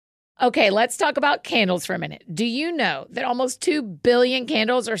Okay, let's talk about candles for a minute. Do you know that almost 2 billion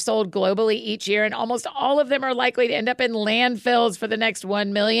candles are sold globally each year, and almost all of them are likely to end up in landfills for the next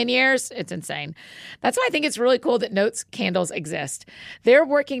 1 million years? It's insane. That's why I think it's really cool that Notes candles exist. They're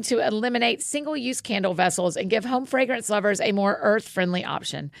working to eliminate single-use candle vessels and give home fragrance lovers a more earth-friendly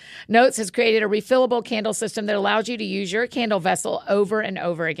option. Notes has created a refillable candle system that allows you to use your candle vessel over and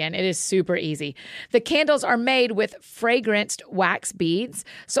over again. It is super easy. The candles are made with fragranced wax beads,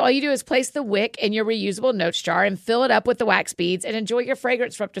 so all you do is place the wick in your reusable Notes jar and fill it up with the wax beads and enjoy your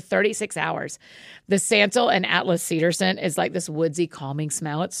fragrance for up to 36 hours. The Santal and Atlas cedar scent is like this woodsy, calming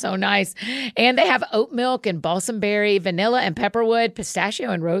smell. It's so nice. And they have oat milk and balsam berry, vanilla and pepperwood,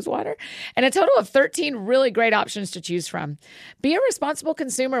 pistachio and rosewater, and a total of 13 really great options to choose from. Be a responsible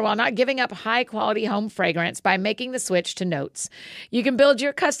consumer while not giving up high-quality home fragrance by making the switch to Notes. You can build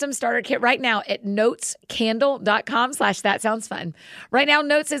your custom starter kit right now at notescandle.com/thatsoundsfun. Right now,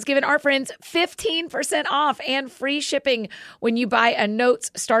 Notes is giving our friends 15% off and free shipping when you buy a Notes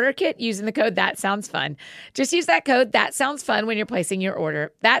starter kit using the code ThatSoundsFun. Just use that code ThatSoundsFun when you're placing your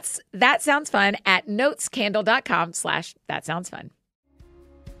order. That's That Sounds Fun at notescandle.com/thatsoundsfun.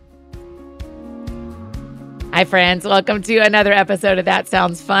 Hi, friends. Welcome to another episode of That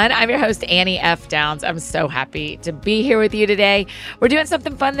Sounds Fun. I'm your host, Annie F. Downs. I'm so happy to be here with you today. We're doing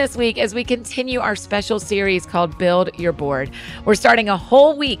something fun this week as we continue our special series called Build Your Board. We're starting a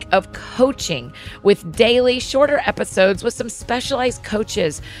whole week of coaching with daily, shorter episodes with some specialized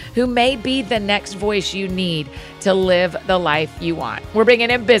coaches who may be the next voice you need to live the life you want. We're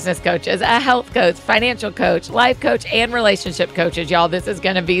bringing in business coaches, a health coach, financial coach, life coach, and relationship coaches. Y'all, this is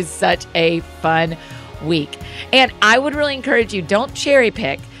going to be such a fun week. And I would really encourage you, don't cherry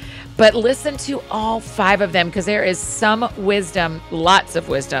pick, but listen to all 5 of them because there is some wisdom, lots of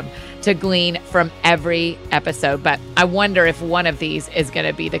wisdom to glean from every episode. But I wonder if one of these is going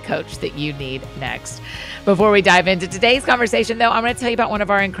to be the coach that you need next. Before we dive into today's conversation, though, I'm going to tell you about one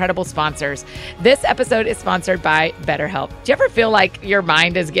of our incredible sponsors. This episode is sponsored by BetterHelp. Do you ever feel like your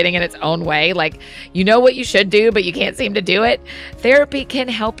mind is getting in its own way? Like you know what you should do, but you can't seem to do it? Therapy can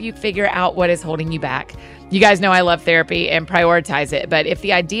help you figure out what is holding you back. You guys know I love therapy and prioritize it, but if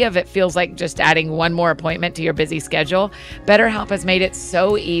the idea of it feels like just adding one more appointment to your busy schedule, BetterHelp has made it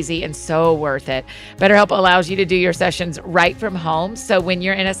so easy and so worth it. BetterHelp allows you to do your sessions right from home, so when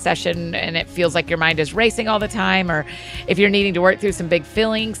you're in a session and it feels like your mind is racing all the time, or if you're needing to work through some big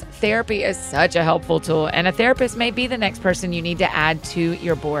feelings, therapy is such a helpful tool, and a therapist may be the next person you need to add to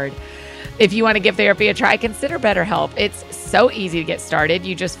your board. If you want to give therapy a try, consider BetterHelp. It's so easy to get started.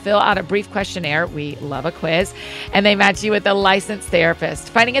 You just fill out a brief questionnaire. We love a quiz. And they match you with a licensed therapist.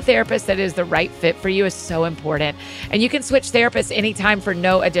 Finding a therapist that is the right fit for you is so important. And you can switch therapists anytime for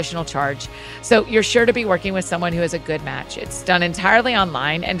no additional charge. So you're sure to be working with someone who is a good match. It's done entirely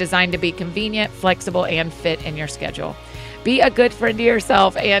online and designed to be convenient, flexible, and fit in your schedule. Be a good friend to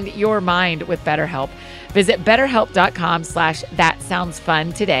yourself and your mind with BetterHelp. Visit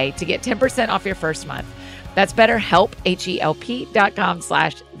BetterHelp.com/thatsoundsfun today to get 10% off your first month. That's BetterHelp,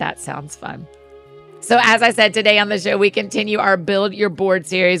 HELP.com/thatsoundsfun. So as I said today on the show, we continue our Build Your Board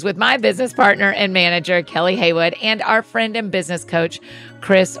series with my business partner and manager, Kelli Haywood, and our friend and business coach,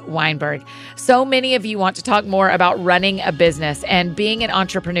 Chris Weinberg. So many of you want to talk more about running a business and being an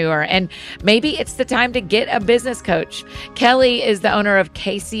entrepreneur, and maybe it's the time to get a business coach. Kelli is the owner of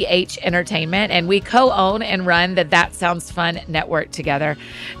KCH Entertainment, and we co-own and run the That Sounds Fun network together.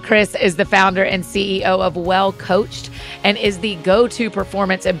 Chris is the founder and CEO of Well Coached and is the go-to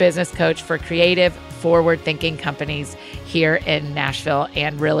performance and business coach for creative, forward-thinking companies here in Nashville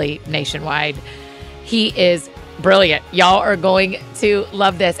and really nationwide. He is brilliant. Y'all are going to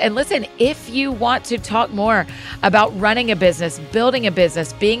love this. And listen, if you want to talk more about running a business, building a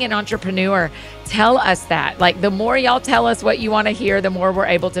business, being an entrepreneur, tell us that. Like the more y'all tell us what you want to hear, the more we're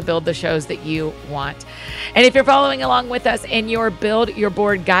able to build the shows that you want. And if you're following along with us in your Build Your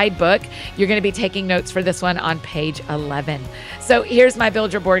Board guidebook, you're going to be taking notes for this one on page 11. So here's my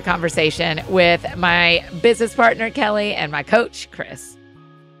Build Your Board conversation with my business partner, Kelli, and my coach, Chris.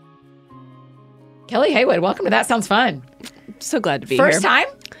 Kelli Haywood, welcome to That Sounds Fun. So glad to be here. First time?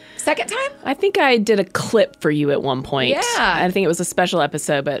 Second time? I think I did a clip for you at one point. Yeah. I think it was a special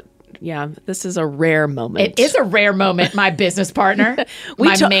episode, but yeah, this is a rare moment. It is a rare moment, my business partner,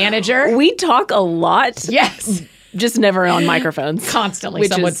 manager. We talk a lot. Yes. Just never on microphones. Constantly,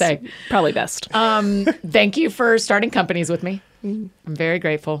 some would say. Probably best. Thank you for starting companies with me. I'm very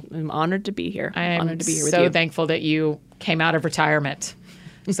grateful. I'm honored to be here. I'm honored to be here with so you. Thankful that you came out of retirement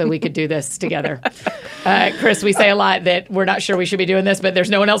so we could do this together. Chris, we say a lot that we're not sure we should be doing this, but there's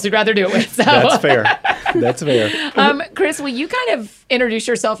no one else we'd rather do it with. So. That's fair. That's fair. Chris, will you kind of introduce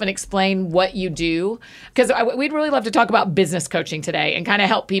yourself and explain what you do? Because we'd really love to talk about business coaching today and kind of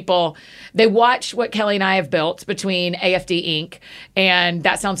help people. They watch what Kelli and I have built between AFD Inc. and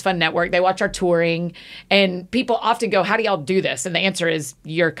That Sounds Fun Network. They watch our touring, and people often go, how do y'all do this? And the answer is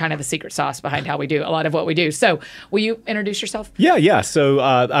you're kind of the secret sauce behind how we do a lot of what we do. So will you introduce yourself? Yeah. So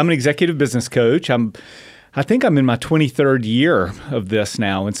I'm an executive business coach. I think I'm in my 23rd year of this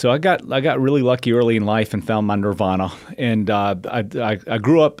now, and so I got really lucky early in life and found my nirvana. And I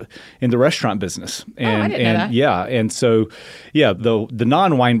grew up in the restaurant business. And, I didn't know that. Yeah, and so the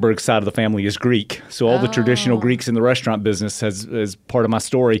non-Weinberg side of the family is Greek, so all the traditional Greeks in the restaurant business is part of my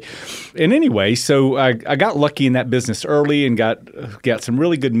story. And anyway, so I got lucky in that business early and got some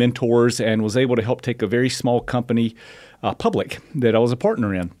really good mentors and was able to help take a very small company public that I was a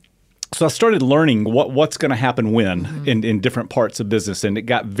partner in. So I started learning what's going to happen when in different parts of business, and it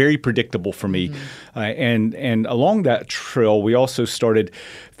got very predictable for me. And along that trail, we also started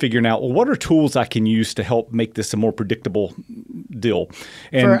figuring out, well, what are tools I can use to help make this a more predictable deal?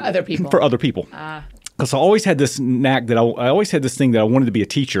 And For other people. For other people. Because I always had this knack that I always had this thing that I wanted to be a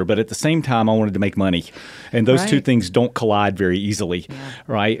teacher, but at the same time, I wanted to make money. And those two things don't collide very easily,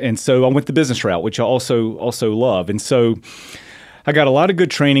 right? And so I went the business route, which I also love. And so I got a lot of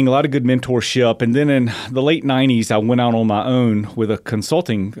good training, a lot of good mentorship, and then in the late 90s, I went out on my own with a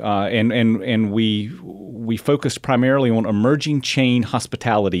consulting, and we focused primarily on emerging chain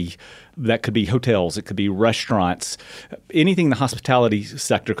hospitality. That could be hotels, it could be restaurants, anything in the hospitality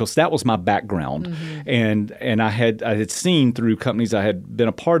sector, because that was my background. And I had seen through companies I had been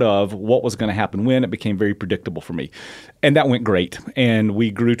a part of what was going to happen when. It became very predictable for me. And that went great. And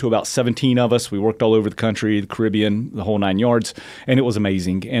we grew to about 17 of us. We worked all over the country, the Caribbean, the whole 9 yards, and it was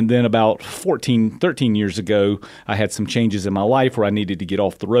amazing. And then about 13 years ago, I had some changes in my life where I needed to get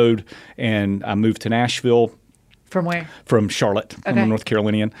off the road, and I moved to Nashville. From where? From Charlotte. I'm a North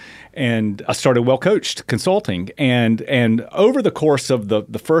Carolinian. And I started Well Coached Consulting. And over the course of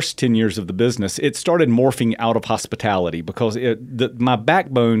the first 10 years of the business, it started morphing out of hospitality because my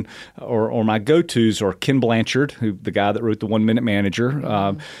backbone or my go-tos are Ken Blanchard, the guy that wrote the 1 Minute Manager,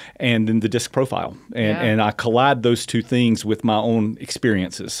 and then the disc profile. And I collide those two things with my own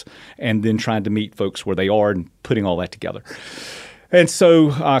experiences and then trying to meet folks where they are and putting all that together. And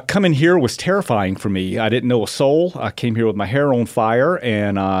so coming here was terrifying for me. I didn't know a soul. I came here with my hair on fire,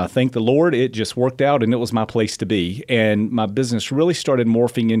 and thank the Lord, it just worked out, and it was my place to be. And my business really started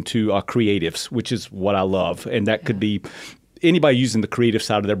morphing into creatives, which is what I love. And that could be anybody using the creative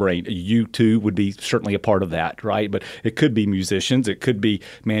side of their brain. You too would be certainly a part of that, right? But it could be musicians, it could be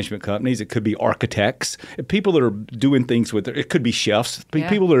management companies, it could be architects, people that are doing things with it could be chefs,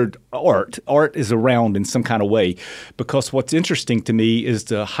 people that are art. Art is around in some kind of way, because what's interesting to me is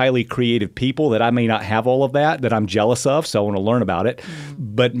the highly creative people that I may not have all of that I'm jealous of, so I want to learn about it.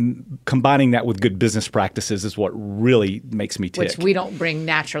 But combining that with good business practices is what really makes me tick. Which we don't bring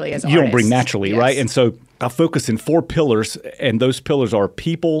naturally as you artists. don't bring naturally, right? And so I focus in 4 pillars, and those pillars are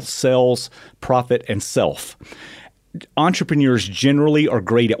people, sales, profit, and self. Entrepreneurs generally are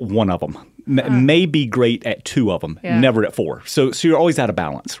great at one of them, may be great at 2 of them, never at 4. So you're always out of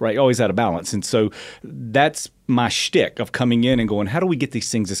balance, right? Always out of balance. And so that's my shtick of coming in and going, how do we get these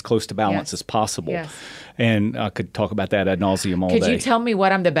things as close to balance as possible? And I could talk about that ad nauseum all day. Could you tell me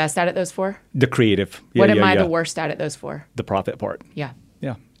what I'm the best at those 4? The creative. What am I the worst at those 4? The profit part. Yeah.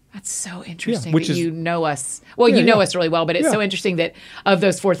 Yeah. That's so interesting which that is, you know us. Well, you know us really well, but it's so interesting that of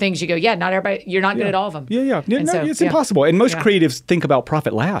those 4 things, you go, not everybody, you're not good at all of them. It's impossible. And most creatives think about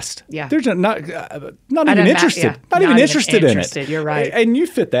profit last. They're just not even interested. Not even interested in it. You're right. And you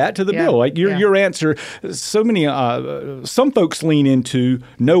fit that to the bill. Like your answer, so many, some folks lean into,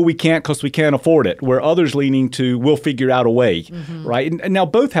 no, we can't because we can't afford it, where others leaning to, we'll figure out a way, right? And now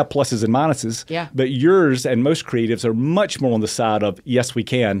both have pluses and minuses, but yours and most creatives are much more on the side of, yes, we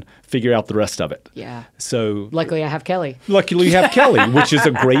can. Figure out the rest of it. So luckily I have Kelli. Luckily you have Kelli, which is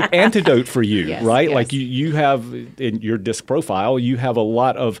a great antidote for you, right? Yes. Like you have in your disc profile, you have a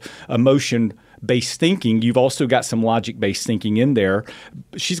lot of emotion-based thinking. You've also got some logic-based thinking in there.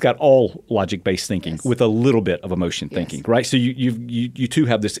 She's got all logic-based thinking with a little bit of emotion thinking, right? So you two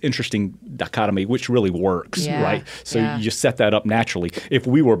have this interesting dichotomy, which really works, right? So you set that up naturally. If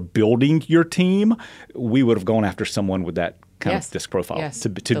we were building your team, we would have gone after someone with that kind of disc profile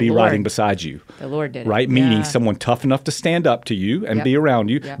to be riding beside you. The Lord did it. Right? Meaning someone tough enough to stand up to you and be around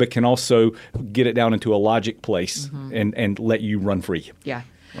you, but can also get it down into a logic place and let you run free. Yeah.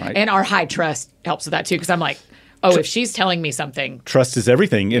 Right? And our high trust helps with that too, because I'm like, oh, if she's telling me something. Trust is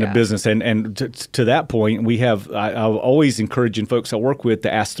everything in a business. And to that point, I'm always encouraging folks I work with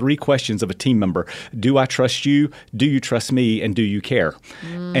to ask 3 questions of a team member. Do I trust you? Do you trust me? And do you care?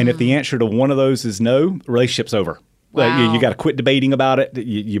 And if the answer to one of those is no, relationship's over. Wow. You got to quit debating about it.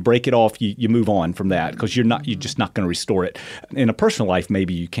 You break it off. You move on from that because you're just not going to restore it. In a personal life,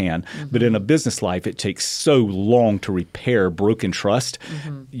 maybe you can, but in a business life, it takes so long to repair broken trust.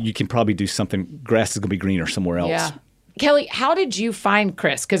 You can probably do something. Grass is going to be greener somewhere else. Yeah. Kelli, how did you find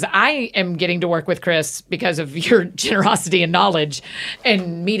Chris? Because I am getting to work with Chris because of your generosity and knowledge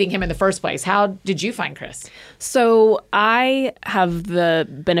and meeting him in the first place. How did you find Chris? So I have the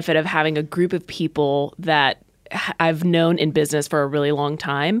benefit of having a group of people that I've known in business for a really long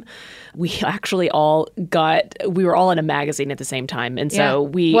time. We actually we were all in a magazine at the same time. And so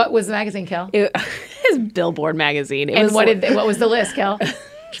What was the magazine, Kel? It was Billboard magazine. What was the list, Kel?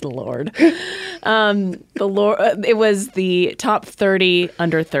 Lord. It was the top 30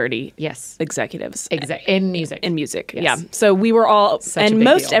 under 30 executives. In music. In music, yes. yeah. So we were all, Such and a big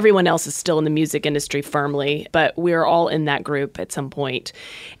most deal. everyone else is still in the music industry firmly, but we were all in that group at some point.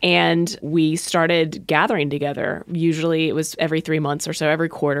 And we started gathering together. Usually it was every 3 months or so, every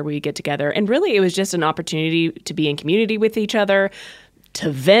quarter we get together. And really it was just an opportunity to be in community with each other, to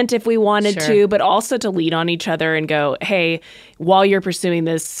vent if we wanted to, but also to lean on each other and go, hey, while you're pursuing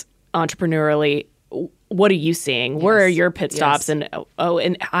this entrepreneurially, what are you seeing? Where are your pit stops? And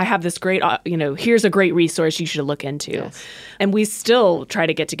and I have this great, here's a great resource you should look into. Yes. And we still try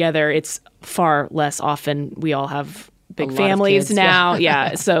to get together. It's far less often. We all have big lot of families kids, now.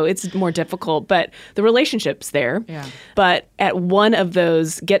 Yeah. So it's more difficult, but the relationship's there. Yeah. But at one of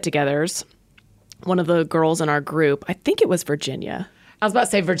those get-togethers, one of the girls in our group, I think it was Virginia. I was about to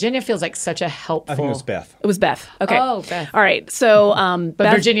say, Virginia feels like such a helpful. I think it was Beth. It was Beth. Okay. Oh, Beth. All right. So, But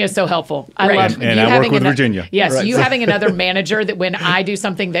Beth, Virginia is so helpful. I Right. love And you I work having with Virginia. Yes, Right. you having another manager that when I do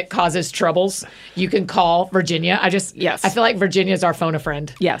something that causes troubles, you can call Virginia. Yes. I feel like Virginia is our phone a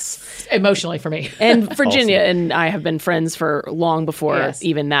friend. Yes. Emotionally for me. And Virginia and I have been friends for long before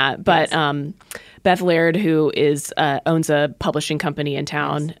even that. But Beth Laird, who owns a publishing company in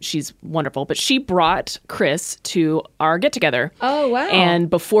town, she's wonderful. But she brought Chris to our get-together. Oh, wow. And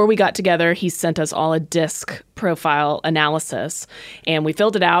before we got together, he sent us all a disc profile analysis. And we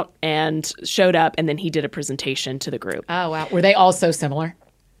filled it out and showed up. And then he did a presentation to the group. Oh, wow. Were they all so similar?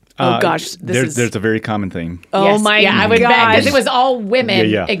 Oh, gosh. There's a very common theme. Oh, Yes. my I would bet gosh. because it was all women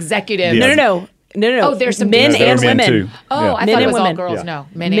Yeah. executives. Yeah. No. Oh, there's some men different- and There are men, women. too. Oh, Yeah. I Men thought it and was all women. girls. Yeah. No,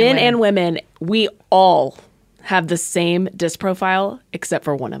 Men and women, we all have the same disc profile except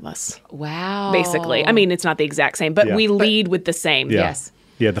for one of us. Wow. Basically. I mean, it's not the exact same, but Yeah. we lead with the same. Yeah. Yes.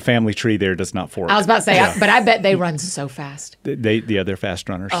 Yeah, the family tree there does not fork. I was about to say, but I bet they run so fast. They're fast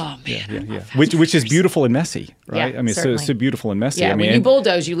runners. Oh, man. Yeah. Which is beautiful and messy, right? Yeah, I mean, certainly. so beautiful and messy. Yeah, I mean, when you and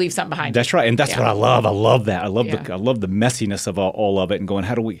bulldoze, you leave something behind you. that's right, and that's what I love. I love that. I love Yeah. I love the messiness of all of it, and going,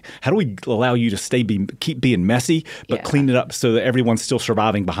 how do we allow you to keep being messy, but Yeah. clean it up so that everyone's still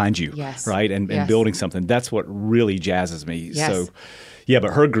surviving behind you, Yes. right? And Yes. building something. That's what really jazzes me. Yes. So, yeah,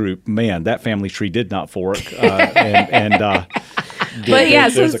 but her group, man, that family tree did not fork, But yeah,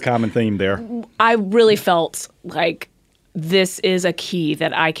 so there's a common theme there. I really felt like this is a key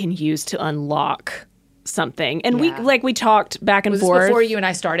that I can use to unlock something. And Yeah. we talked back and Was this forth. before you and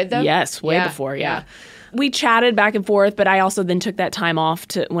I started, though? Yes, way before, yeah. We chatted back and forth, but I also then took that time off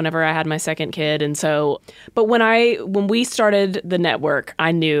to whenever I had my second kid. And so, but when we started the network,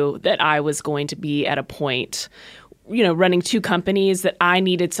 I knew that I was going to be at a point, running 2 companies, that I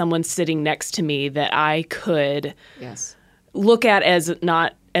needed someone sitting next to me that I could Yes. look at as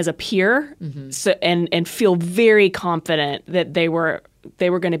not as a peer, so and feel very confident that they were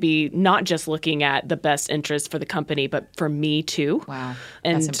going to be not just looking at the best interest for the company, but for me too. Wow.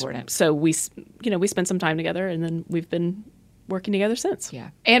 And That's important. So we spent some time together, and then we've been working together since.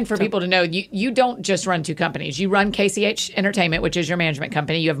 Yeah. And for people to know, you don't just run 2 companies. You run KCH Entertainment, which is your management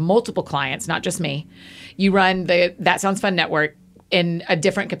company. You have multiple clients, not just me. You run the That Sounds Fun network in a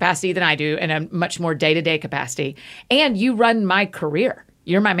different capacity than I do, in a much more day-to-day capacity. And you run my career.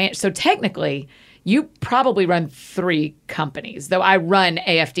 You're my man. So technically, you probably run 3 companies, though I run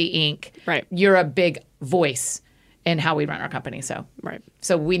AFD Inc. Right. You're a big voice in how we run our company. So Right.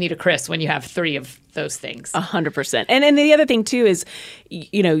 So we need a Chris when you have 3 of those things. 100%. And the other thing too is,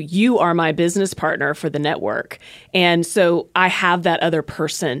 you are my business partner for the network. And so I have that other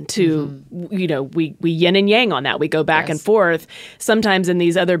person to, we yin and yang on that. We go back and forth. Sometimes in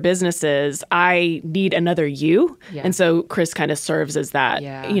these other businesses, I need another you. Yeah. And so Chris kind of serves as that,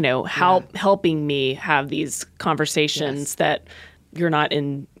 Yeah. helping me have these conversations that you're not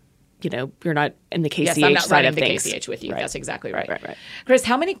in you're not in the KCH Yes, I'm not side running of the things. KCH with you. Right. That's exactly right. Right. Chris,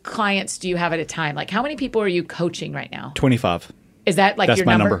 how many clients do you have at a time? Like, how many people are you coaching right now? 25. Is that like That's your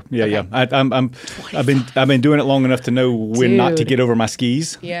my number? Yeah, Okay. yeah. I've been doing it long enough to know when not to Dude. get over my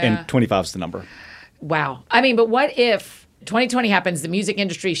skis. Yeah. And 25 is the number. Wow. I mean, but what if 2020 happens, the music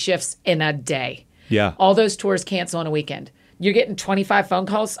industry shifts in a day? Yeah. All those tours cancel on a weekend. You're getting 25 phone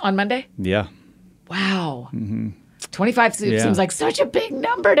calls on Monday? Yeah. Wow. 25 Yeah. seems like such a big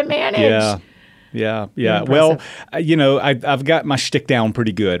number to manage. Yeah. Impressive. Well, I've got my shtick down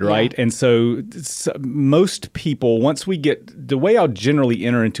pretty good, right? Yeah. And so most people, once we get the way I'll generally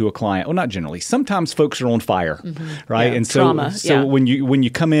enter into a client, well, not generally. Sometimes folks are on fire, right? Yeah. And so, Trauma, yeah. when you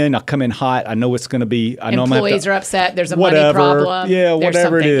come in, I come in hot. I know it's going to be. I know Employees are upset. There's a whatever, money problem. Yeah, There's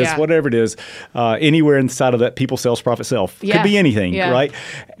whatever it something, is, yeah. whatever it is, anywhere inside of that people sales profit self Yeah. could be anything, Yeah. right?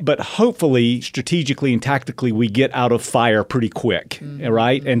 But hopefully, strategically and tactically, we get out of fire pretty quick,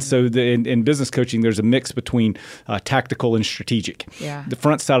 right? And so in business coaching, there's a mix between tactical and strategic. Yeah. The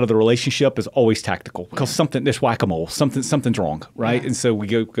front side of the relationship is always tactical because there's whack-a-mole, something's wrong, right? Yeah. And so we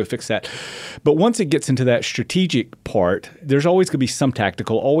go fix that. But once it gets into that strategic part, there's always going to be some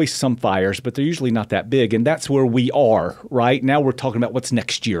tactical, always some fires, but they're usually not that big. And that's where we are, right? Now we're talking about what's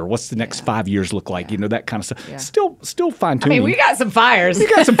next year, what's the next 5 years look like, that kind of stuff. Yeah. Still fine I tuning. mean, we got some fires. We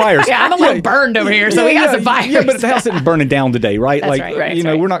got some fires. Yeah, I'm a little burned over here, so we got some fires. Yeah, but the house isn't burning down today, right? That's like, right, that's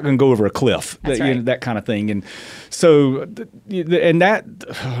right. we're not going to go over a cliff, That's right. that kind of thing. And so, and that,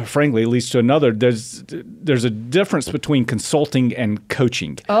 frankly, leads to another. There's a difference between consulting and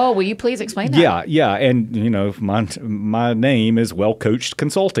coaching. Oh, will you please explain that? Yeah, and my name is Well Coached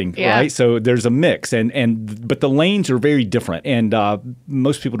Consulting, Yeah. right? So there's a mix, but the lanes are very different, and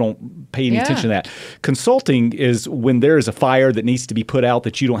most people don't pay any attention to that. Consulting is when there is a fire that needs to be put out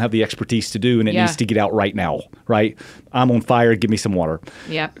that you don't have the expertise to do, and it Yeah. needs to get out right now, right? I'm on fire, give me some water.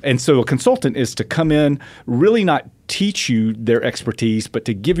 Yeah. And so a consultant is to come in, really not teach you their expertise, but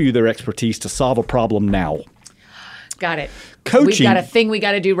to give you their expertise to solve a problem now. Got it. Coaching- We've got a thing we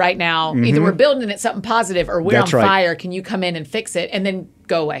got to do right now. Either we're building it something positive or we're That's on right. fire. Can you come in and fix it and then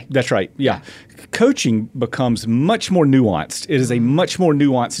go away? That's right. Yeah. Coaching becomes much more nuanced. It is a much more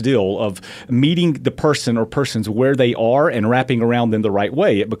nuanced deal of meeting the person or persons where they are and wrapping around them the right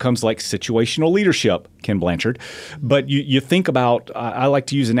way. It becomes like situational leadership, Ken Blanchard. But you think about, I like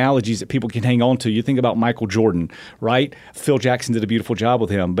to use analogies that people can hang on to. You think about Michael Jordan, right? Phil Jackson did a beautiful job with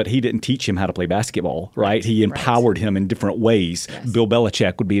him, but he didn't teach him how to play basketball, right? He empowered him in different ways. Yes. Bill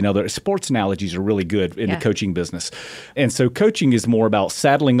Belichick would be another. Sports analogies are really good in the coaching business. And so coaching is more about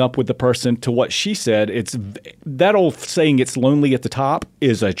saddling up with the person to what she said. It's that old saying, it's lonely at the top,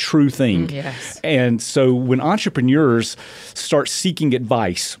 is a true thing. Yes. And so when entrepreneurs start seeking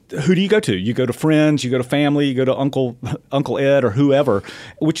advice, who do you go to? You go to friends, you go to family, you go to Uncle Ed or whoever,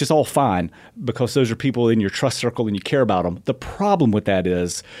 which is all fine because those are people in your trust circle and you care about them. The problem with that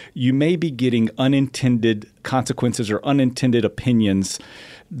is you may be getting unintended consequences or unintended opinions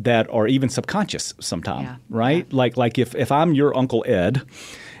that are even subconscious sometimes, right? Yeah. Like if I'm your Uncle Ed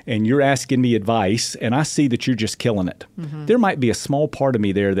and you're asking me advice and I see that you're just killing it, there might be a small part of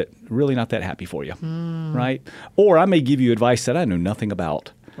me there that really not that happy for you, right? Or I may give you advice that I know nothing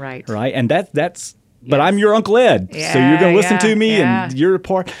about, right? And that's but I'm your Uncle Ed, so you're going to listen to me and you're a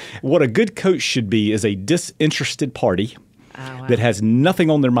part. What a good coach should be is a disinterested party that has nothing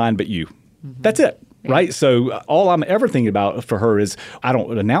on their mind but you. That's it. Yeah. Right. So all I'm ever thinking about for her is, I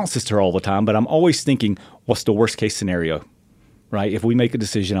don't announce this to her all the time, but I'm always thinking, what's the worst case scenario? Right. If we make a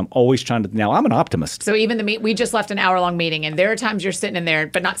decision, I'm always trying to. Now I'm an optimist. So even we just left an hour-long meeting, and there are times you're sitting in there,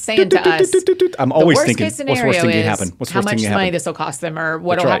 but not saying to us. I'm always thinking, what's the worst thing scenario can happen? What's the how worst thing much can money happen? this will cost them, or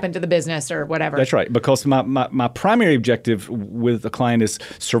what will happen to the business, or whatever. That's right. Because my primary objective with the client is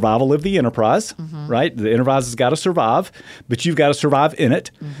survival of the enterprise. Right. The enterprise has got to survive, but you've got to survive in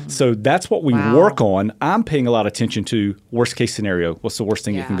it. So that's what we work on. I'm paying a lot of attention to worst case scenario. What's the worst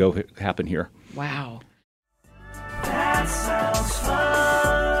thing that can go happen here? Wow. That sounds fun.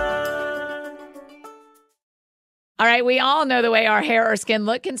 All right, we all know the way our hair or skin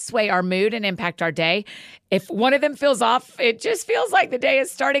look can sway our mood and impact our day. If one of them feels off, it just feels like the day is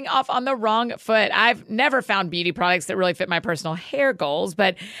starting off on the wrong foot. I've never found beauty products that really fit my personal hair goals,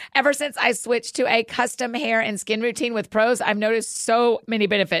 but ever since I switched to a custom hair and skin routine with Pros, I've noticed so many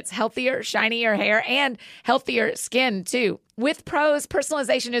benefits: healthier, shinier hair and healthier skin too. With Pros,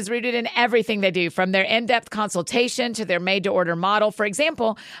 personalization is rooted in everything they do, from their in-depth consultation to their made-to-order model. For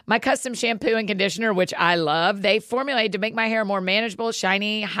example, my custom shampoo and conditioner, which I love, they formulated to make my hair more manageable,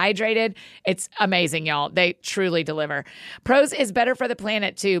 shiny, hydrated. It's amazing, y'all. They truly deliver. Pros is better for the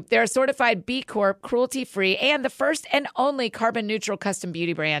planet, too. They're a certified B Corp, cruelty-free, and the first and only carbon-neutral custom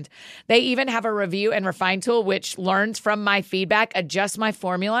beauty brand. They even have a review and refine tool, which learns from my feedback, adjusts my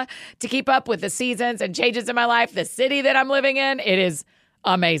formula to keep up with the seasons and changes in my life, the city that I'm living in. It is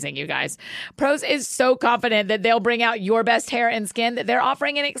amazing, you guys. Pros is so confident that they'll bring out your best hair and skin that they're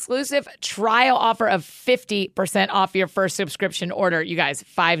offering an exclusive trial offer of 50% off your first subscription order. You guys,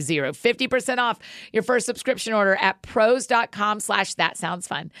 50% off your first subscription order at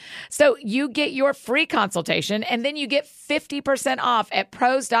pros.com/thatsoundsfun. So you get your free consultation and then you get 50% off at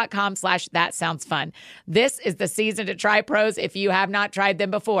pros.com/thatsoundsfun. This is the season to try Pros if you have not tried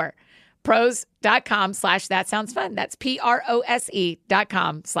them before. Pros.com/thatsoundsfun. That's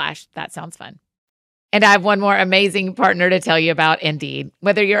PROSE.com/thatsoundsfun. And I have one more amazing partner to tell you about, Indeed.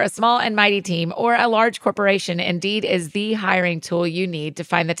 Whether you're a small and mighty team or a large corporation, Indeed is the hiring tool you need to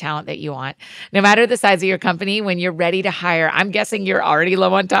find the talent that you want. No matter the size of your company, when you're ready to hire, I'm guessing you're already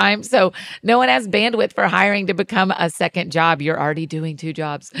low on time, so no one has bandwidth for hiring to become a second job. You're already doing 2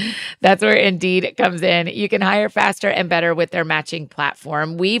 jobs. That's where Indeed comes in. You can hire faster and better with their matching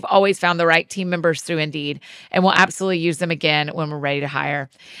platform. We've always found the right team members through Indeed, and we'll absolutely use them again when we're ready to hire.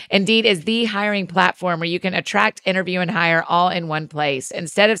 Indeed is the hiring platform where you can attract, interview, and hire all in one place.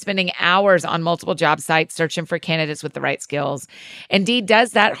 Instead of spending hours on multiple job sites searching for candidates with the right skills, Indeed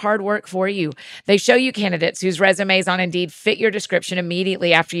does that hard work for you. They show you candidates whose resumes on Indeed fit your description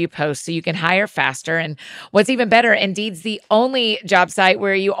immediately after you post, so you can hire faster. And what's even better, Indeed's the only job site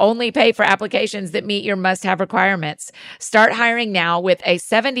where you only pay for applications that meet your must-have requirements. Start hiring now with a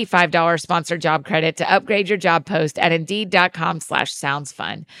 $75 sponsored job credit to upgrade your job post at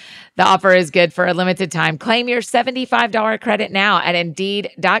Indeed.com/soundsfun. The offer is good for a limited time. Claim your $75 credit now at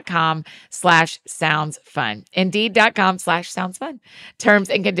Indeed.com/soundsfun. Indeed.com/soundsfun. Terms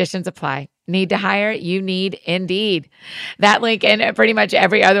and conditions apply. Need to hire? You need Indeed. That link and pretty much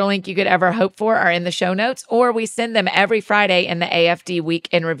every other link you could ever hope for are in the show notes, or we send them every Friday in the AFD Week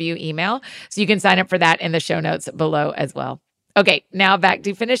in Review email. So you can sign up for that in the show notes below as well. Okay, now back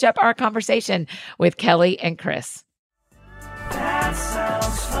to finish up our conversation with Kelli and Chris. That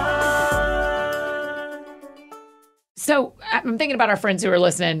sounds fun. So I'm thinking about our friends who are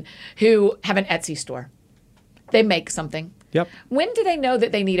listening who have an Etsy store. They make something. Yep. When do they know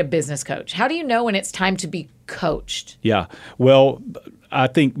that they need a business coach? How do you know when it's time to be coached? Yeah. Well, I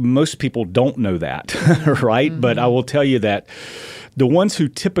think most people don't know that, right? Mm-hmm. But I will tell you that the ones who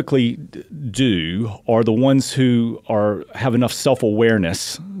typically do are the ones who have enough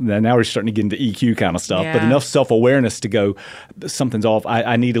self-awareness. Now we're starting to get into EQ kind of stuff, but enough self-awareness to go, something's off.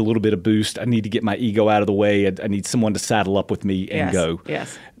 I need a little bit of boost. I need to get my ego out of the way. I need someone to saddle up with me and go.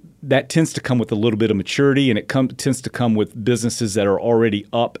 Yes. That tends to come with a little bit of maturity, and it tends to come with businesses that are already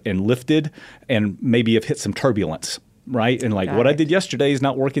up and lifted and maybe have hit some turbulence. Right? And what I did yesterday is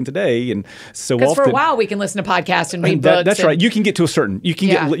not working today. And so often, for a while we can listen to podcasts and read books. That's right. You can get to a certain, you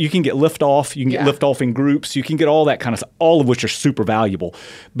can get lift off, you can get lift off in groups, you can get all that kind of stuff, all of which are super valuable.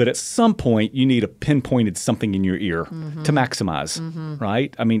 But at some point you need a pinpointed something in your ear to maximize,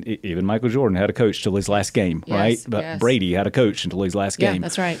 right? I mean, even Michael Jordan had a coach till his last game, right? But Brady had a coach until his last game. Yeah,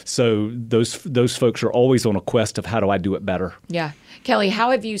 that's right. So those folks are always on a quest of how do I do it better? Yeah. Kelli,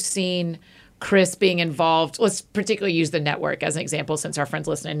 how have you seen Chris being involved? Let's particularly use the network as an example, since our friends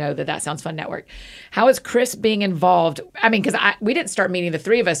listening know that Sounds Fun network. How is Chris being involved? I mean, because we didn't start meeting the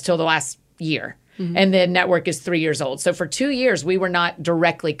three of us till the last year, and the network is 3 years old. So for 2 years, we were not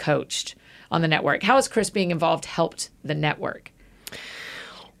directly coached on the network. How has Chris being involved helped the network?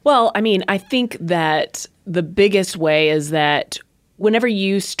 Well, I mean, I think that the biggest way is that whenever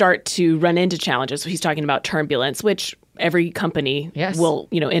you start to run into challenges, so he's talking about turbulence, which every company will,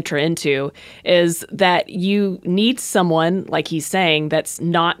 enter into, is that you need someone, like he's saying, that's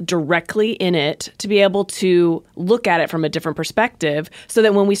not directly in it to be able to look at it from a different perspective, so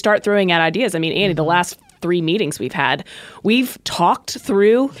that when we start throwing out ideas, I mean, Annie, the last 3 meetings we've talked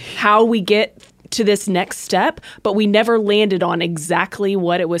through how we get to this next step, but we never landed on exactly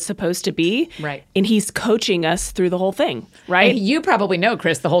what it was supposed to be. Right. And he's coaching us through the whole thing, right? And you probably know,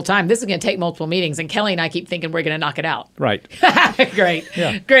 Chris, the whole time, this is going to take multiple meetings, and Kelli and I keep thinking we're going to knock it out. Right. Great.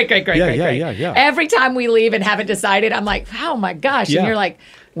 Yeah. Great. Yeah. Every time we leave and haven't decided, I'm like, oh my gosh. And you're like,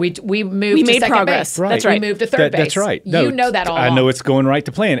 We moved We to made second progress. base. Right. That's right. We moved to third base. That's right. No, You know that all I know along. it's going right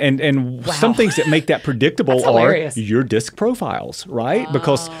to plan. And Wow. some things that make that predictable That's are hilarious. your disc profiles, right?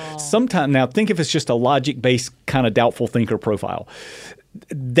 Because sometimes, now think if it's just a logic-based kind of doubtful thinker profile.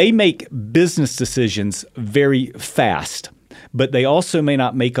 They make business decisions very fast, but they also may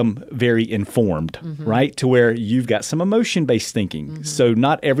not make them very informed, right? To where you've got some emotion-based thinking. So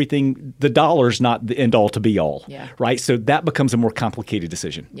not everything, the dollar's not the end all to be all, Yeah. right? So that becomes a more complicated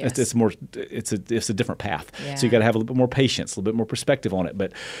decision. Yes. It's a different path. Yeah. So you got to have a little bit more patience, a little bit more perspective on it.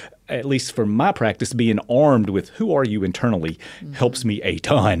 But at least for my practice, being armed with who are you internally helps me a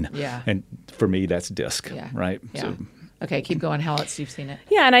ton. Yeah. And for me, that's disc, Yeah. right? Yeah. So, Okay, keep going. How else you've seen it?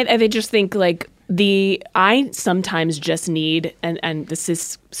 Yeah, and I just think like I sometimes just need, and this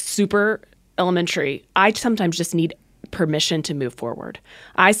is super elementary, I sometimes just need permission to move forward.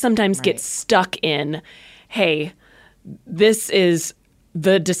 I sometimes Right. get stuck in, hey, this is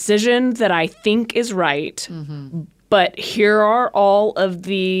the decision that I think is right, but here are all of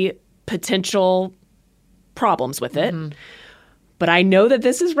the potential problems with it. But I know that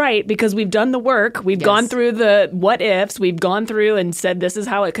this is right because we've done the work. We've gone through the what ifs. We've gone through and said this is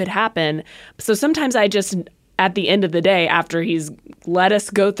how it could happen. So sometimes I just, at the end of the day, after he's let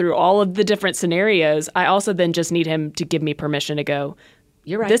us go through all of the different scenarios, I also then just need him to give me permission to go,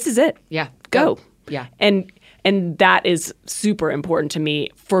 You're right. this is it. Yeah. Go. Yeah. And that is super important to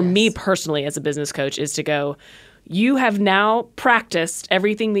me, for me personally as a business coach, is to go, you have now practiced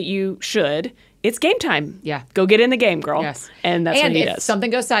everything that you should. It's game time. Yeah. Go get in the game, girl. Yes. And that's what he if does.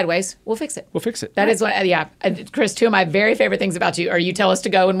 something goes sideways, we'll fix it. we'll fix it. That is what, yeah. Chris, two of my very favorite things about you are you tell us to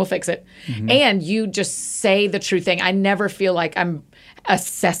go and we'll fix it. And you just say the true thing. I never feel like I'm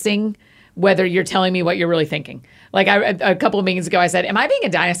assessing whether you're telling me what you're really thinking. Like a couple of meetings ago, I said, am I being a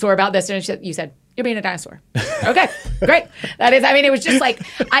dinosaur about this? And you said, you're being a dinosaur. Okay, great. That is, I mean, it was just like,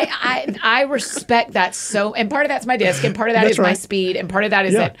 I respect that so, and part of that's my disc, and part of that That's is my right. speed, and part of that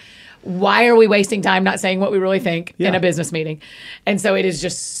is Yeah. that why are we wasting time not saying what we really think in Yeah. a business meeting? And so it is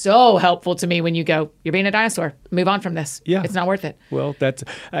just so helpful to me when you go, you're being a dinosaur. Move on from this. Yeah. It's not worth it. Well, that's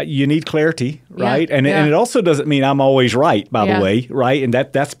you need clarity, right? Yeah, And yeah. it also doesn't mean I'm always right, by Yeah. the way, right? And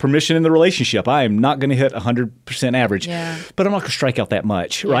that's permission in the relationship. I am not going to hit 100% average, Yeah. but I'm not going to strike out that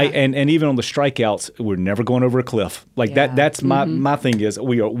much, right? And even on the strikeouts, we're never going over a cliff. Like Yeah. that's my thing is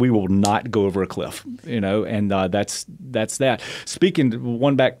we will not go over a cliff, and that's that. Speaking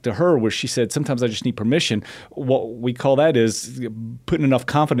one back to her where she said sometimes I just need permission. What we call that is putting enough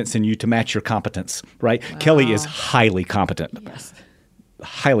confidence in you to match your competence, right? Kelly is highly competent. Yes.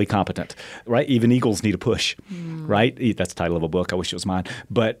 Highly competent, right? Even eagles need a push, right? That's the title of a book. I wish it was mine.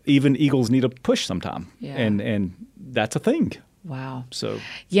 But even eagles need a push sometime, Yeah. and that's a thing. Wow. So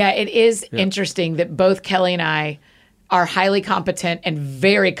Yeah, it is interesting that both Kelly and I are highly competent and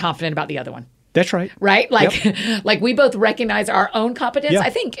very confident about the other one. that's right. Right? Like, like we both recognize our own competence, Yeah. I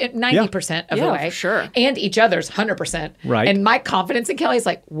think 90% of the Yeah, way. for sure. And each other's 100%. Right. And my confidence in Kelly is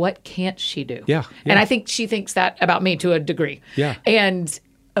like, what can't she do? Yeah, And yeah. I think she thinks that about me to a degree. Yeah. And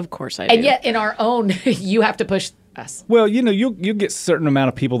Of course I do. and yet in our own, you have to push us. Well, you'll get a certain amount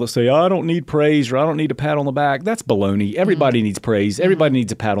of people that say, oh, I don't need praise or I don't need a pat on the back. That's baloney. Everybody needs praise. Everybody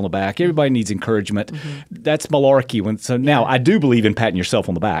needs a pat on the back. Everybody needs encouragement. That's malarkey. So now I do believe in patting yourself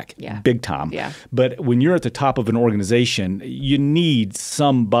on the back, big time. Yeah. But when you're at the top of an organization, you need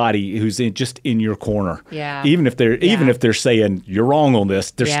somebody who's just in your corner. Yeah. Even if they're saying you're wrong on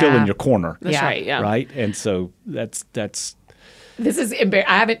this, they're still Yeah. in your corner. That's Yeah. right. Yeah. Right. And so that's This is I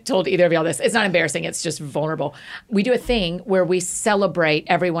haven't told either of y'all this. It's not embarrassing. It's just vulnerable. We do a thing where we celebrate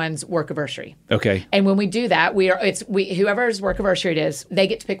everyone's work anniversary. okay. And when we do that, whoever's work anniversary it is, they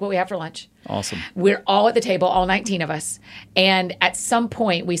get to pick what we have for lunch. Awesome. We're all at the table, all 19 of us. And at some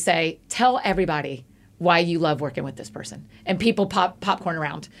point we say, tell everybody why you love working with this person. And people pop popcorn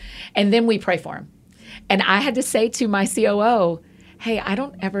around. And then we pray for them. And I had to say to my COO, hey, I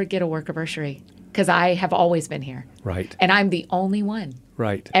don't ever get a work anniversary because I have always been here. Right. And I'm the only one.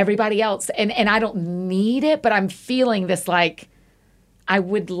 Right. Everybody else. And I don't need it, but I'm feeling this like, I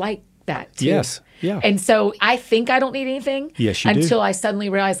would like that too. Yes. Yeah. And so I think I don't need anything. Yes, you do. until I suddenly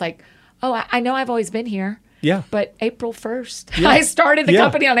realize like, oh, I know I've always been here. Yeah. But April 1st, I started the Yeah.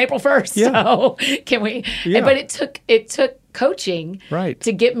 company on April 1st. Yeah. So can we, Yeah. but it took coaching Right.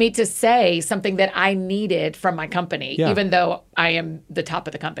 to get me to say something that I needed from my company, Yeah. even though I am the top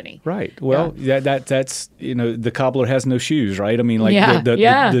of the company. Right. Well, that's the cobbler has no shoes, right? I mean, like Yeah,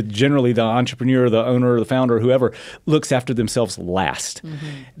 yeah. the generally the entrepreneur, the owner, the founder, whoever looks after themselves last.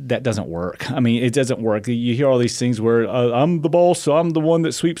 That doesn't work. I mean, it doesn't work. You hear all these things where I'm the boss, so I'm the one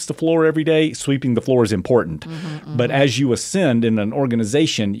that sweeps the floor every day. Sweeping the floor is important, but as you ascend in an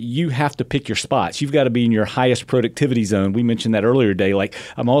organization, you have to pick your spots. You've got to be in your highest productivity zone. We mentioned that earlier today. Like,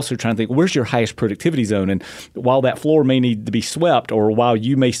 I'm also trying to think, where's your highest productivity zone? And while that floor may need to be swept, or while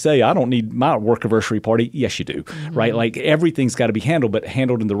you may say, I don't need my work anniversary party, yes, you do, right? Like, everything's got to be handled, but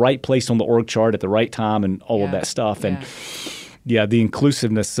handled in the right place on the org chart at the right time and all of that stuff. And the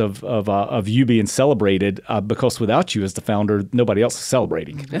inclusiveness of you being celebrated, because without you as the founder, nobody else is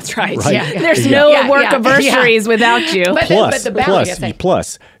celebrating. That's right. Right. Yeah. There's no work anniversaries without you.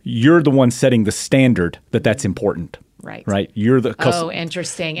 Plus, you're the one setting the standard that's important. Right. Right. You're the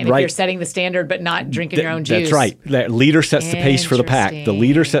interesting. And if you're setting the standard but not drinking your own juice. That's right. That leader sets the pace for the pack. The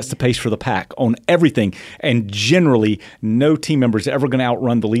leader sets the pace for the pack on everything. And generally, no team member is ever going to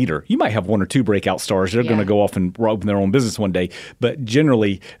outrun the leader. You might have one or two breakout stars. They're going to go off and open their own business one day. But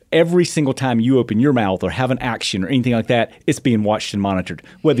generally, every single time you open your mouth or have an action or anything like that, it's being watched and monitored,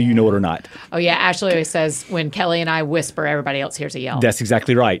 whether you know it or not. Oh, yeah. Ashley always says, when Kelli and I whisper, everybody else hears a yell. That's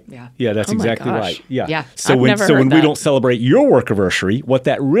exactly right. Yeah. That's exactly right. Yeah. So when we don't celebrate your work anniversary, what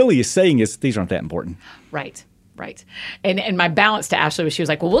that really is saying is these aren't that important. Right. And my balance to Ashley was, she was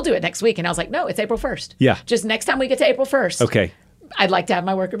like, well, we'll do it next week. And I was like, no, it's April 1st. Yeah. Just next time we get to April 1st. Okay. I'd like to have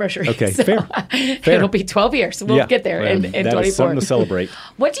my work anniversary. Okay, so fair. It'll be 12 years. We'll get there in 24. That is something to celebrate.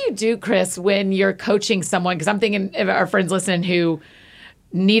 What do you do, Chris, when you're coaching someone? Because I'm thinking of our friends listening who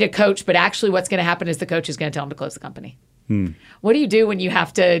need a coach, but actually what's going to happen is the coach is going to tell them to close the company. What do you do when you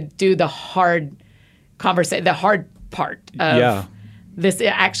have to do the hard conversation, the hard part of this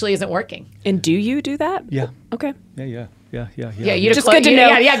actually isn't working? And do you do that? Yeah. Okay. Yeah. Yeah, you just good to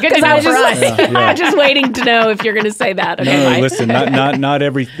know. Yeah, good to know for us. I'm just waiting to know if you're going to say that. Okay, no, listen,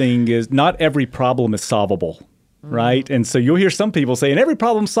 not every problem is solvable. Right. And so you'll hear some people saying every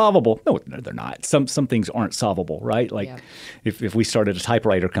problem's solvable. No, they're not. Some things aren't solvable. Right. Like if we started a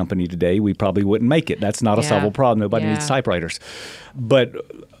typewriter company today, we probably wouldn't make it. That's not a solvable problem. Nobody needs typewriters. But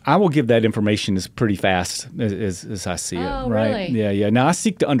I will give that information as pretty fast as I see it. Right. Really? Yeah. Now I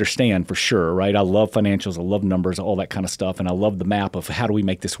seek to understand for sure. Right. I love financials. I love numbers, all that kind of stuff. And I love the map of how do we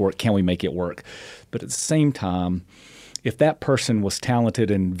make this work? Can we make it work? But at the same time, if that person was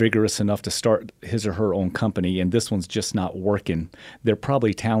talented and vigorous enough to start his or her own company and this one's just not working, they're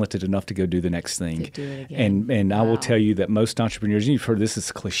probably talented enough to go do the next thing. To do it again. And I will tell you that most entrepreneurs, and you've heard this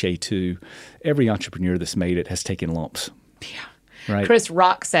is a cliche too, every entrepreneur that's made it has taken lumps. Yeah. Right. Chris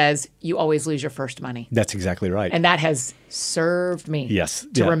Rock says you always lose your first money. That's exactly right. And that has served me. Yes.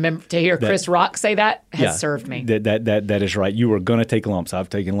 To hear Chris Rock say that has served me. That is right. You are going to take lumps.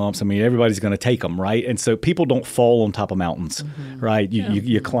 I've taken lumps. I mean, everybody's going to take them, right? And so people don't fall on top of mountains, right?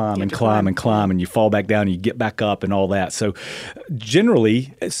 You climb and climb and climb, and you fall back down, and you get back up, and all that. So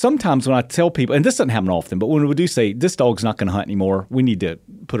generally, sometimes when I tell people, and this doesn't happen often, but when we do say this dog's not going to hunt anymore, we need to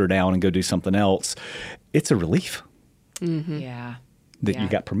put her down and go do something else, it's a relief. Yeah. That you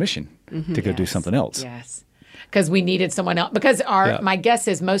got permission to go do something else. Yes. Because we needed someone else. Because my guess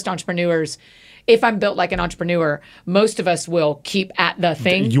is most entrepreneurs, if I'm built like an entrepreneur, most of us will keep at the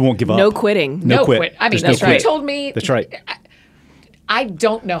thing. You won't give up. No quitting. No quit. I mean, There's that's no right. quit. You told me. That's right. I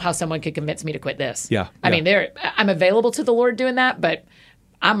don't know how someone could convince me to quit this. Yeah. I mean, I'm available to the Lord doing that, but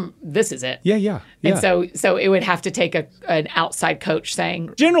this is it. Yeah. And so it would have to take an outside coach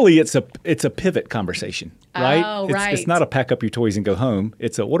saying. Generally, it's a pivot conversation, right? Oh, It's not a pack up your toys and go home.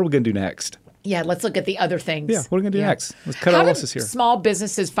 It's a what are we going to do next? Yeah, let's look at the other things. Yeah, what are we going to do next? Let's cut our losses here. How do small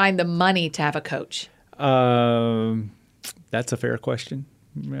businesses find the money to have a coach? That's a fair question.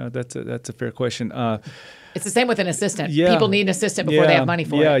 Yeah, that's a fair question. It's the same with an assistant. Yeah. People need an assistant before they have money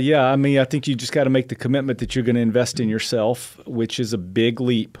for it. Yeah. I mean, I think you just got to make the commitment that you're going to invest in yourself, which is a big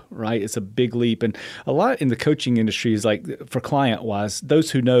leap, right? It's a big leap. And a lot in the coaching industry is like, for client-wise,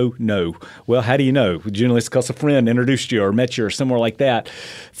 those who know. Well, how do you know? Generally, it's because a friend introduced you or met you or somewhere like that.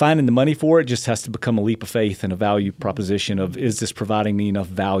 Finding the money for it just has to become a leap of faith and a value proposition of, is this providing me enough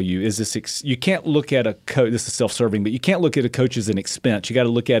value? Is this you can't look at a coach, this is self-serving, but you can't look at a coach as an expense. You got to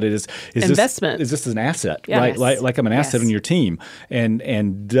look at it as, investment. Is this an asset? Yes. Right, like I'm an asset in your team,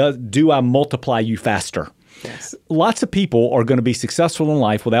 and do I multiply you faster? Yes. Lots of people are going to be successful in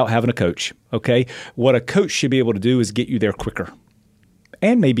life without having a coach. Okay, what a coach should be able to do is get you there quicker,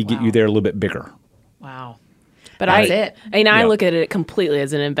 and maybe get you there a little bit bigger. Wow. But That's it. I look at it completely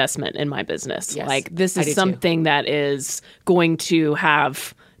as an investment in my business. Yes, Like this I do is too. something that is going to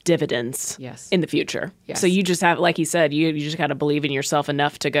have dividends Yes. in the future. Yes. So you just have, like you said, you just got to believe in yourself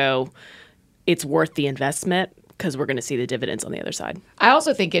enough to go, it's worth the investment because we're going to see the dividends on the other side. I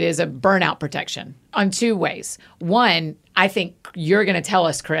also think it is a burnout protection on two ways. One, I think you're going to tell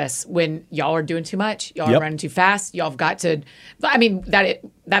us, Chris, when y'all are doing too much, y'all are running too fast, y'all have got to. I mean,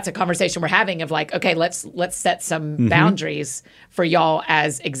 that's a conversation we're having of like, okay, let's set some boundaries for y'all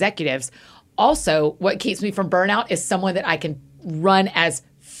as executives. Also, what keeps me from burnout is someone that I can run as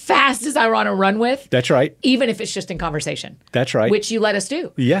fast as I want to run with. That's right. Even if it's just in conversation. That's right. Which you let us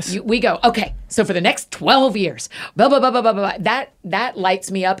do. Yes. We go, okay, so for the next 12 years, blah, blah, blah, blah, blah, blah. That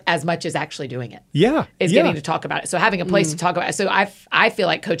lights me up as much as actually doing it. Yeah. Is getting to talk about it. So having a place to talk about it. So I feel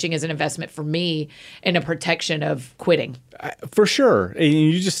like coaching is an investment for me in a protection of quitting. For sure. And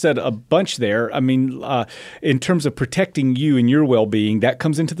you just said a bunch there. I mean, in terms of protecting you and your well-being, that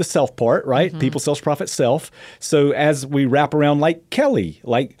comes into the self part, right? People, self, profit, self. So as we wrap around like Kelli,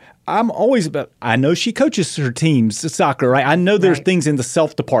 like I'm always about, I know she coaches her teams, soccer, right? I know there's things in the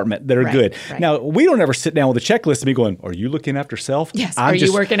self department that are good. Right. Now, we don't ever sit down with a checklist and be going, are you looking after self? Yes. Are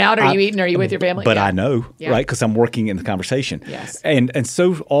you working out? Are you eating? Are you with your family? But I know, Yeah. right? Because I'm working in the conversation. Yes. And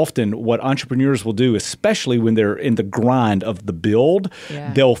so often what entrepreneurs will do, especially when they're in the grind of the build,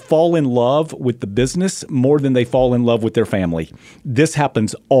 they'll fall in love with the business more than they fall in love with their family. This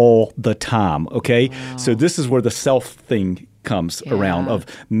happens all the time, okay? Wow. So this is where the self thing comes around of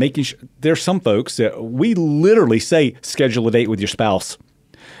making sure. There's some folks that we literally say, schedule a date with your spouse.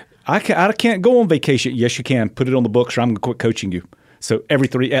 I can't go on vacation. Yes, you can. Put it on the books or I'm going to quit coaching you. So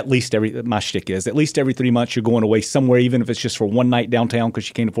my shtick is at least every 3 months you're going away somewhere, even if it's just for one night downtown because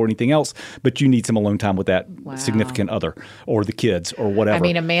you can't afford anything else, but you need some alone time with that significant other or the kids or whatever. I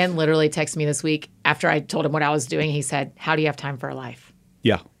mean, a man literally texted me this week after I told him what I was doing. He said, how do you have time for a life?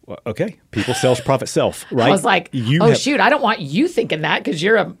 Yeah. Well, okay. People, self, profit, self, right? I was like, shoot, I don't want you thinking that because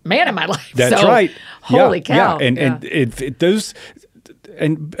you're a man in my life. That's so, right. Holy cow. Yeah. And those...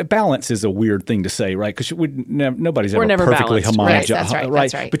 And balance is a weird thing to say, right? Because nobody's ever perfectly balanced. homogenous, Right,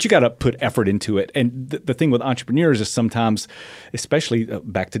 that's right. But you got to put effort into it. And the thing with entrepreneurs is sometimes, especially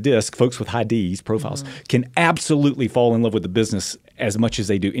back to DISC, folks with high Ds profiles can absolutely fall in love with the business as much as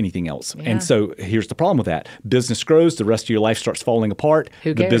they do anything else. Yeah. And so here's the problem with that: business grows, the rest of your life starts falling apart.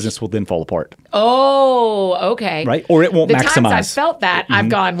 Who the cares? business will then fall apart. Oh, okay. Right? Or it won't the maximize. The times I've felt that, I've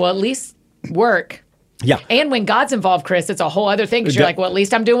gone, well, at least work. Yeah. And when God's involved, Chris, it's a whole other thing because you're like, well, at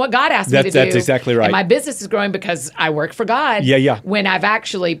least I'm doing what God asked me to do. That's exactly right. And my business is growing because I work for God. Yeah. When I've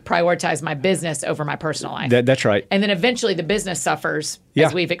actually prioritized my business over my personal life. That's right. And then eventually the business suffers,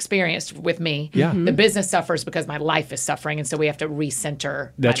 as we've experienced with me. Yeah. The business suffers because my life is suffering. And so we have to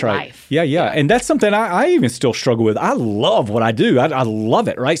recenter my life. Yeah. And that's something I even still struggle with. I love what I do. I love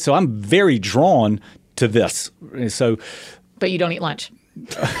it, right? So I'm very drawn to this. So, but you don't eat lunch.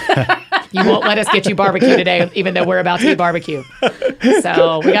 You won't let us get you barbecue today, even though we're about to eat barbecue.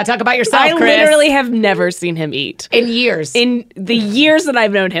 So we got to talk about yourself, I Chris. literally have never seen him eat. In years. In the years that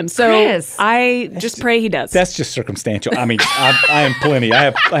I've known him. So Chris. I just pray he does. That's just circumstantial. I mean, I am plenty.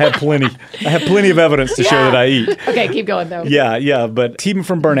 I have plenty. I have plenty of evidence to show that I eat. Okay, keep going though. Yeah. But team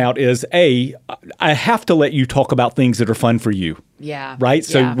from burnout is I have to let you talk about things that are fun for you. Yeah. Right?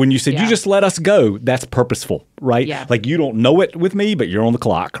 So when you said you just let us go, that's purposeful, right? Yeah. Like you don't know it with me, but you're on the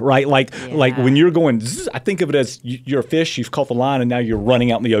clock, right? Like when you're going, zzz, I think of it as you're a fish, you've caught the line, and now you're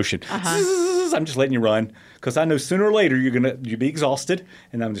running out in the ocean. Zzz, I'm just letting you run because I know sooner or later you'll be exhausted,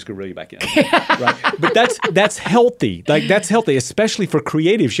 and I'm just going to reel you back in. Right? But that's healthy. Like that's healthy, especially for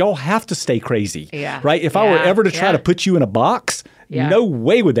creatives. Y'all have to stay crazy. Yeah. Right? If I were ever to try to put you in a box, no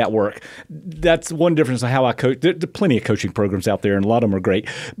way would that work. That's one difference of how I coach. There are plenty of coaching programs out there, and a lot of them are great.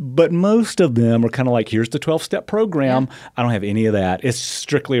 But most of them are kind of like, here's the 12-step program. Yeah. I don't have any of that. It's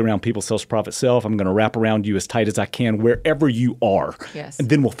strictly around people, self, profit, self. I'm going to wrap around you as tight as I can wherever you are. Yes. And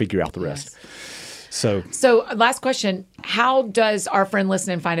then we'll figure out the rest. So last question. How does our friend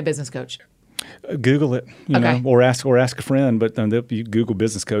listening find a business coach? Google it, you know, or ask a friend. But you Google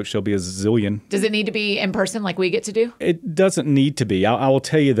business coach, there'll be a zillion. Does it need to be in person like we get to do? It doesn't need to be. I will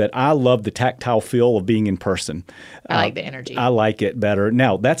tell you that I love the tactile feel of being in person. I like the energy. I like it better.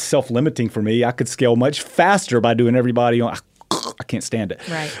 Now, that's self-limiting for me. I could scale much faster by doing everybody on. I can't stand it.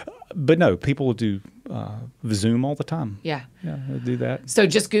 Right. But no, people will do Zoom all the time. Yeah. Yeah, I do that. So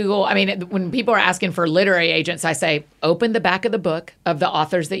just Google. I mean, when people are asking for literary agents, I say, open the back of the book of the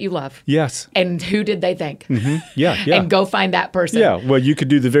authors that you love. Yes. And who did they thank? Yeah, yeah. And go find that person. Yeah, well, you could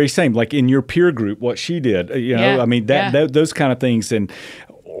do the very same, like in your peer group, what she did. Yeah, I mean, yeah. those kind of things,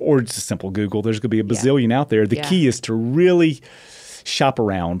 or just simple Google. There's going to be a bazillion out there. The key is to really shop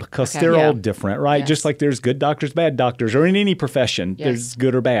around because they're all different, right? Yes. Just like there's good doctors, bad doctors, or in any profession, there's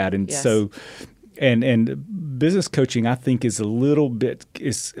good or bad, and so. And business coaching, I think, is a little bit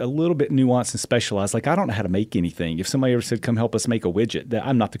nuanced and specialized. Like, I don't know how to make anything. If somebody ever said, "Come help us make a widget,"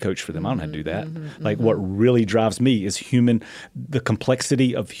 I'm not the coach for them. I don't know how to do that. Like, what really drives me is the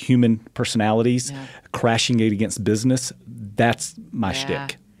complexity of human personalities, crashing it against business. That's my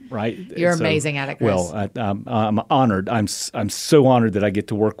shtick. Right, you're amazing at it, Chris. Well, I'm honored. I'm so honored that I get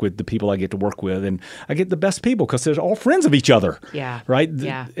to work with the people I get to work with, and I get the best people because they're all friends of each other. Yeah, right.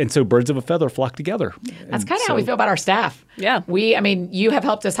 Yeah, and so birds of a feather flock together. That's kind of how we feel about our staff. Yeah, I mean, you have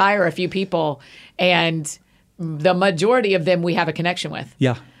helped us hire a few people, and the majority of them we have a connection with.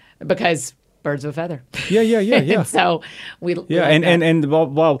 Yeah, because birds of a feather. Yeah. So we like and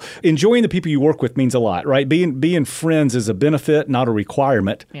while enjoying the people you work with means a lot, right? Being friends is a benefit, not a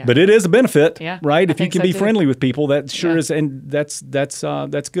requirement, but it is a benefit, right? If you can be friendly with people, that sure is, and that's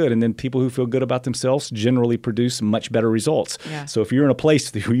good. And then people who feel good about themselves generally produce much better results. Yeah. So if you're in a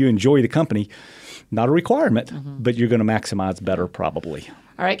place where you enjoy the company, not a requirement, but you're going to maximize better probably.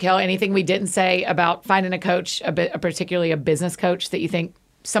 All right, Kel, anything we didn't say about finding a coach, particularly a business coach, that you think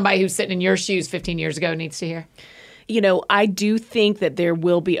somebody who's sitting in your shoes 15 years ago needs to hear? I do think that there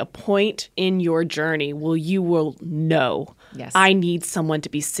will be a point in your journey where you will know, yes, I need someone to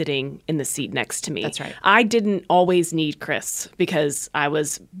be sitting in the seat next to me. That's right. I didn't always need Chris because I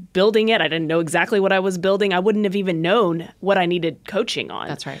was building it. I didn't know exactly what I was building. I wouldn't have even known what I needed coaching on.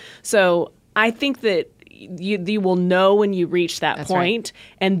 That's right. So I think that you will know when you reach that point.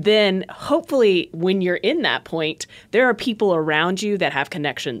 Right. And then hopefully when you're in that point, there are people around you that have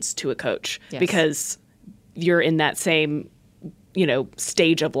connections to a coach because you're in that same,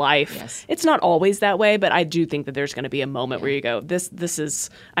 stage of life. Yes. It's not always that way, but I do think that there's going to be a moment where you go,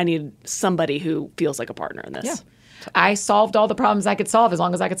 I need somebody who feels like a partner in this. Yeah. I solved all the problems I could solve as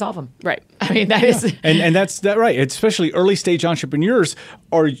long as I could solve them. Right. I mean, that is... And that's that right. Especially early stage entrepreneurs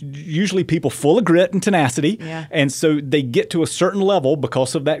are usually people full of grit and tenacity. Yeah. And so they get to a certain level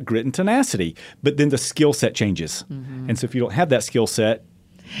because of that grit and tenacity. But then the skill set changes. And so if you don't have that skill set,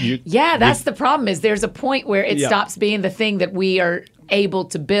 that's the problem is there's a point where it stops being the thing that we are able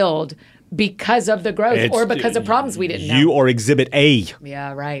to build because of the growth or because of problems we didn't know. You are exhibit A.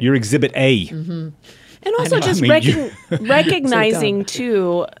 Yeah, right. You're exhibit A. Mm-hmm. And also recognizing,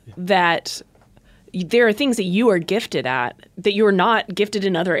 too, that there are things that you are gifted at that you're not gifted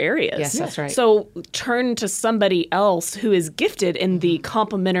in other areas. Yes, that's right. So turn to somebody else who is gifted in the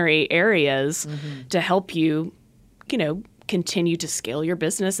complementary areas to help you, continue to scale your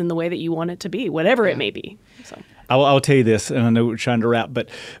business in the way that you want it to be, whatever it may be. So. I'll tell you this, and I know we're trying to wrap, but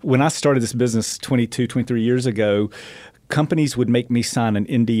when I started this business 22, 23 years ago, companies would make me sign an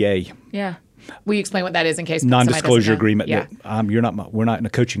NDA. Yeah. Will you explain what that is in case non-disclosure agreement? Yeah. That we're not in a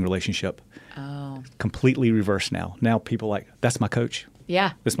coaching relationship. Oh. Completely reversed now. Now people are like, that's my coach.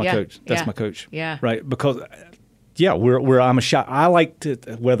 Yeah. That's my coach. That's my coach. Yeah. Right. Because I'm a shot. I like to,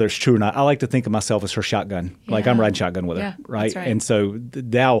 whether it's true or not, I like to think of myself as her shotgun. Like I'm riding shotgun with her. Right? That's right. And so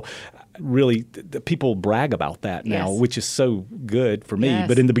now really people brag about that now, which is so good for me. Yes.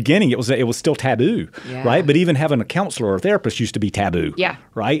 But in the beginning, it was still taboo, right? But even having a counselor or a therapist used to be taboo,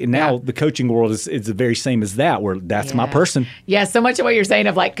 right? And now the coaching world is the very same as that, where that's my person. Yeah, so much of what you're saying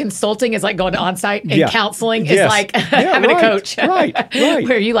of like consulting is like going to on-site and counseling is like having a coach. Right.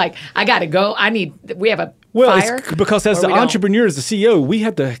 Where you like, I got to go. We have a fire. It's because as the entrepreneur, as the CEO, we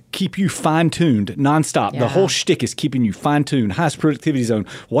have to keep you fine-tuned nonstop. The whole shtick is keeping you fine-tuned, highest productivity zone,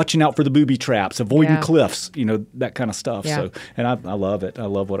 watching out for the booby traps, avoiding cliffs, that kind of stuff. Yeah. So, and I love it. I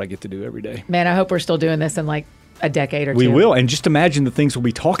love what I get to do every day. Man, I hope we're still doing this in like a decade or two. We will. And just imagine the things we'll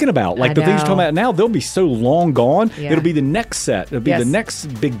be talking about. Like the things we're talking about now, they'll be so long gone. Yeah. It'll be the next set. It'll be the next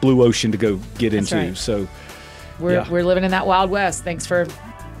big blue ocean to go get into. Right. So we're living in that Wild West. Thanks for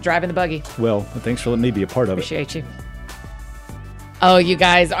driving the buggy. Well, thanks for letting me be a part of Appreciate you. Oh, you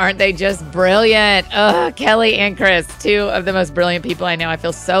guys, aren't they just brilliant? Kelli and Chris, two of the most brilliant people I know. I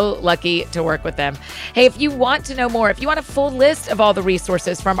feel so lucky to work with them. Hey, if you want to know more, if you want a full list of all the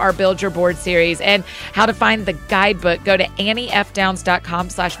resources from our Build Your Board series and how to find the guidebook, go to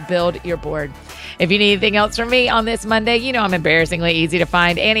anniefdowns.com/buildyourboard. If you need anything else from me on this Monday, I'm embarrassingly easy to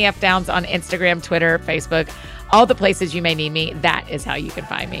find. Annie F. Downs on Instagram, Twitter, Facebook, all the places you may need me, that is how you can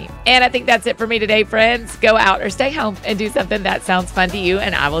find me. And I think that's it for me today, friends. Go out or stay home and do something that sounds fun to you,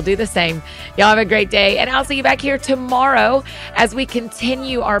 and I will do the same. Y'all have a great day, and I'll see you back here tomorrow as we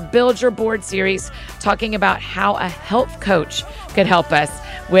continue our Build Your Board series, talking about how a health coach could help us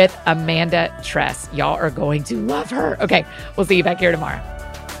with Amanda Tress. Y'all are going to love her. Okay, we'll see you back here tomorrow.